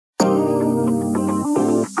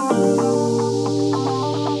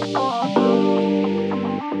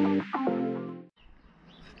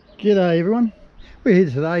G'day everyone. We're here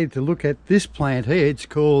today to look at this plant here. It's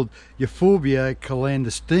called Euphorbia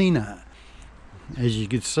Clandestina, as you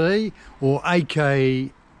can see, or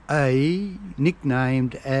aka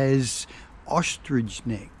nicknamed as Ostrich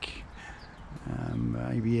neck.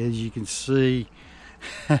 Maybe as you can see,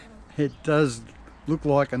 it does look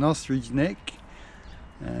like an ostrich neck.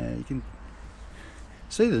 You can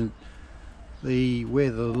see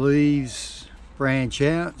where the leaves branch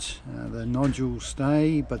out, the nodules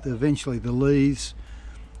stay, but eventually the leaves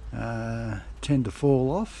tend to fall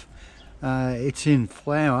off. It's in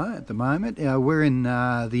flower at the moment. We're in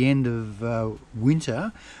the end of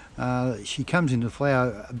winter. She comes into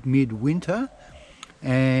flower mid-winter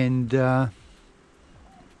and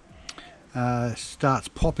starts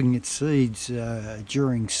popping its seeds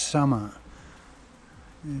during summer.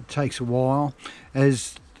 It takes a while.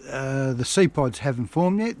 As the seed pods haven't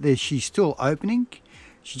formed yet, she's still opening.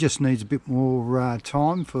 She just needs a bit more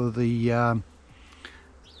time for those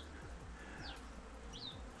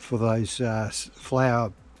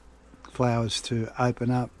flowers to open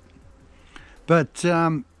up. But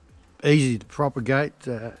easy to propagate,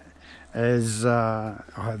 as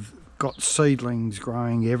I've got seedlings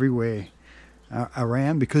growing everywhere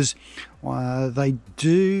around, because they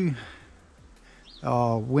do,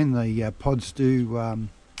 when the pods do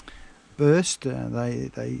burst,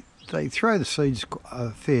 they throw the seeds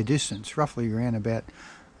a fair distance, roughly around about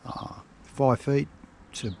 5 feet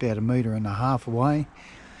to about 1.5 meters away.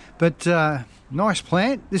 But nice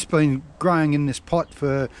plant. This has been growing in this pot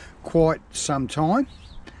for quite some time.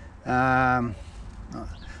 I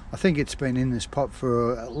think it's been in this pot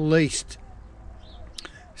for at least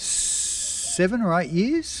 7 or 8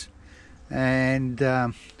 years, and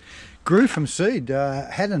grew from seed.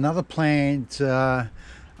 Had another plant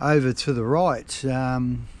over to the right,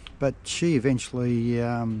 but she eventually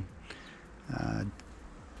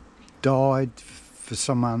died for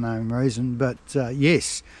some unknown reason. But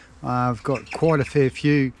yes, I've got quite a fair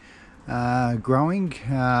few growing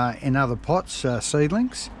in other pots,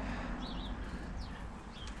 seedlings.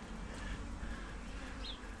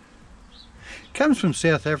 Comes from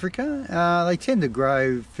South Africa. They tend to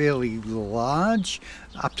grow fairly large,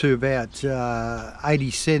 up to about 80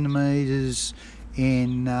 centimetres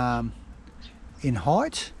in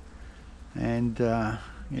height, and yeah,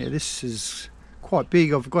 this is quite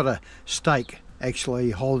big. I've got a stake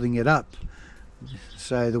actually holding it up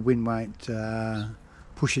so the wind won't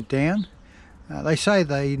push it down. They say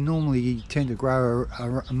they normally tend to grow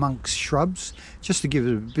amongst shrubs just to give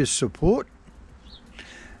it a bit of support,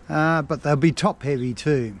 but they'll be top heavy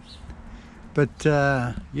too. But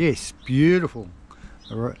yes, beautiful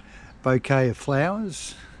bouquet of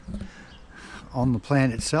flowers on the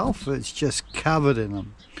plant itself. It's just covered in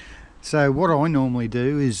them. So what I normally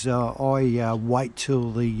do is I wait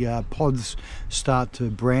till the pods start to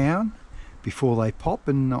brown before they pop,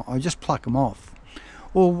 and I just pluck them off.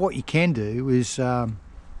 Or what you can do is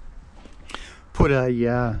put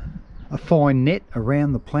a fine net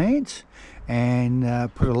around the plant and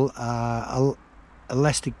put a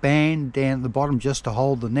elastic band down at the bottom just to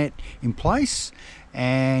hold the net in place,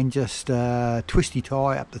 and just twisty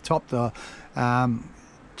tie up the top to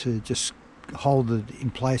just hold it in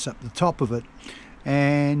place up the top of it,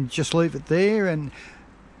 and just leave it there, and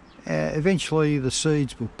eventually the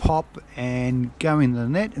seeds will pop and go in the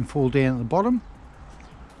net and fall down at the bottom.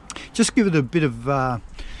 Just give it a bit of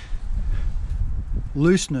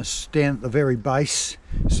looseness down at the very base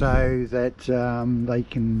so that they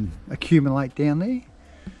can accumulate down there.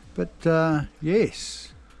 But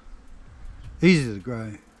yes, easy to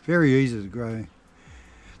grow, very easy to grow.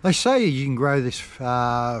 They say you can grow this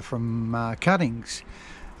from cuttings.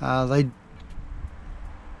 They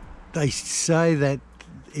say that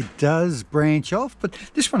it does branch off, but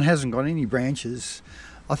this one hasn't got any branches.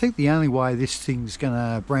 I think the only way this thing's going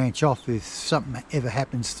to branch off if something ever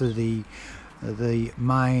happens to the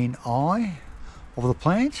main eye of the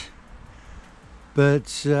plant. But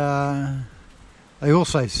they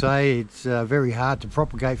also say it's very hard to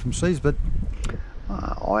propagate from seeds, but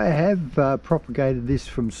I have propagated this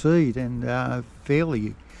from seed, and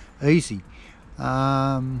fairly easy.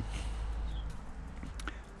 I've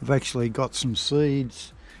actually got some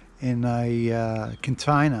seeds in a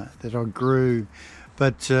container that I grew,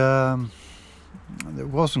 but it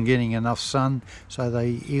wasn't getting enough sun, so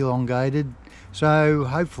they elongated. So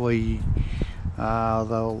hopefully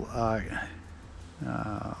they'll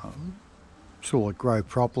sort of grow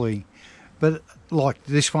properly. But like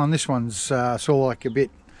this one's sort of like a bit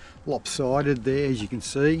lopsided there, as you can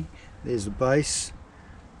see. There's the base.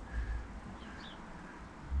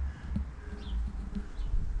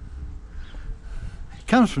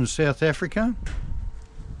 Comes from South Africa.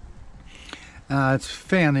 It's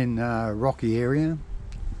found in rocky area,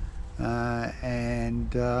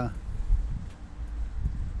 and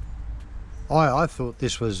I thought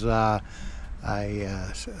this was a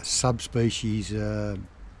subspecies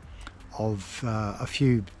of a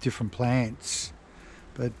few different plants,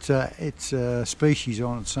 but it's a species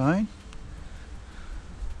on its own.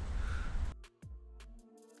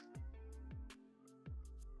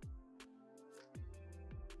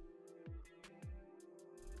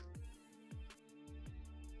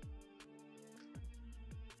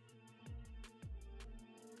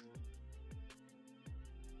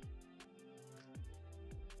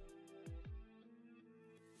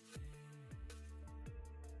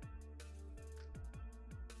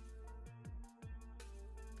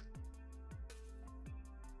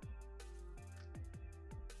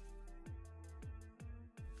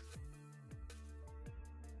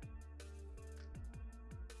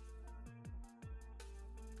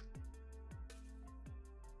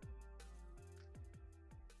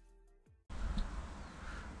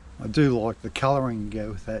 I do like the colouring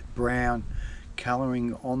with that brown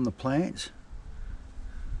colouring on the plants.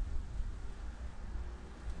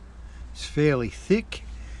 It's fairly thick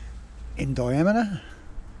in diameter.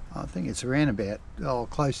 I think it's around about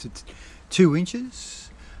close to 2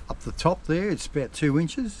 inches. Up the top there it's about 2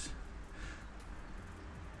 inches.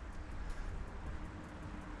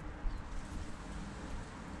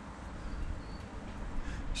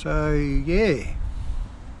 So yeah,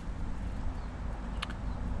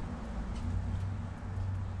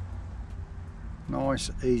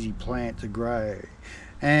 nice easy plant to grow.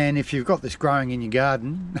 And if you've got this growing in your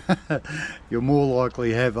garden, you'll more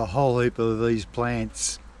likely have a whole heap of these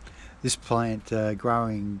plants, this plant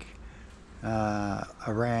growing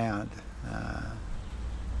around.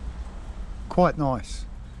 Quite nice,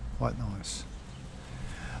 quite nice.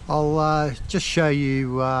 I'll just show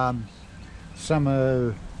you some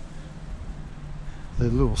of the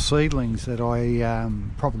little seedlings that I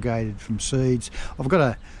propagated from seeds. I've got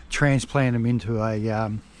to transplant them into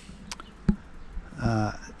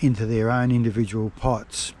into their own individual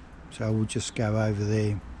pots, so we'll just go over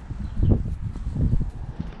there.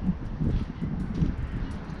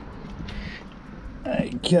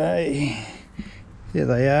 Okay, there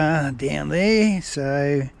they are down there.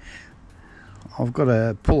 So I've got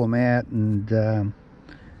to pull them out and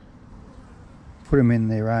put them in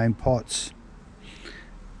their own pots.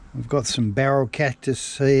 We've got some barrel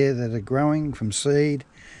cactus here that are growing from seed.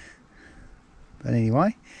 But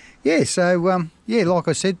anyway, yeah, so yeah, like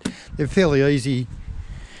I said, they're fairly easy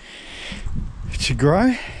to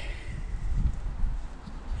grow.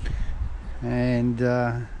 And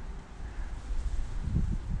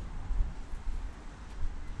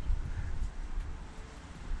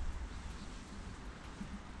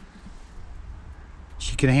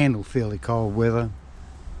she can handle fairly cold weather.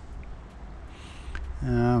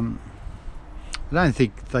 I don't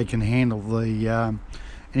think they can handle the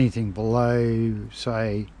anything below,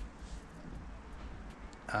 say,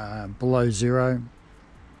 below zero.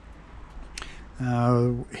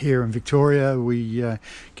 Here in Victoria, we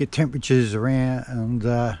get temperatures around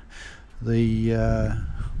the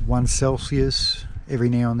 1 Celsius. Every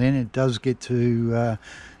now and then it does get to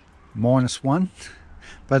 -1,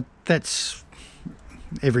 but that's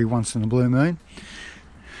every once in a blue moon.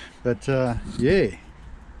 But yeah,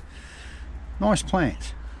 nice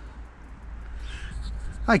plant.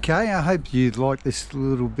 Okay, I hope you'd like this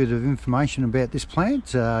little bit of information about this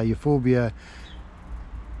plant, Euphorbia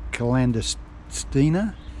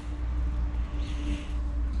Clandestina.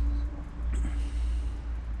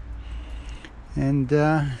 And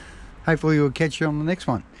hopefully we'll catch you on the next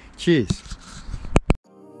one. Cheers.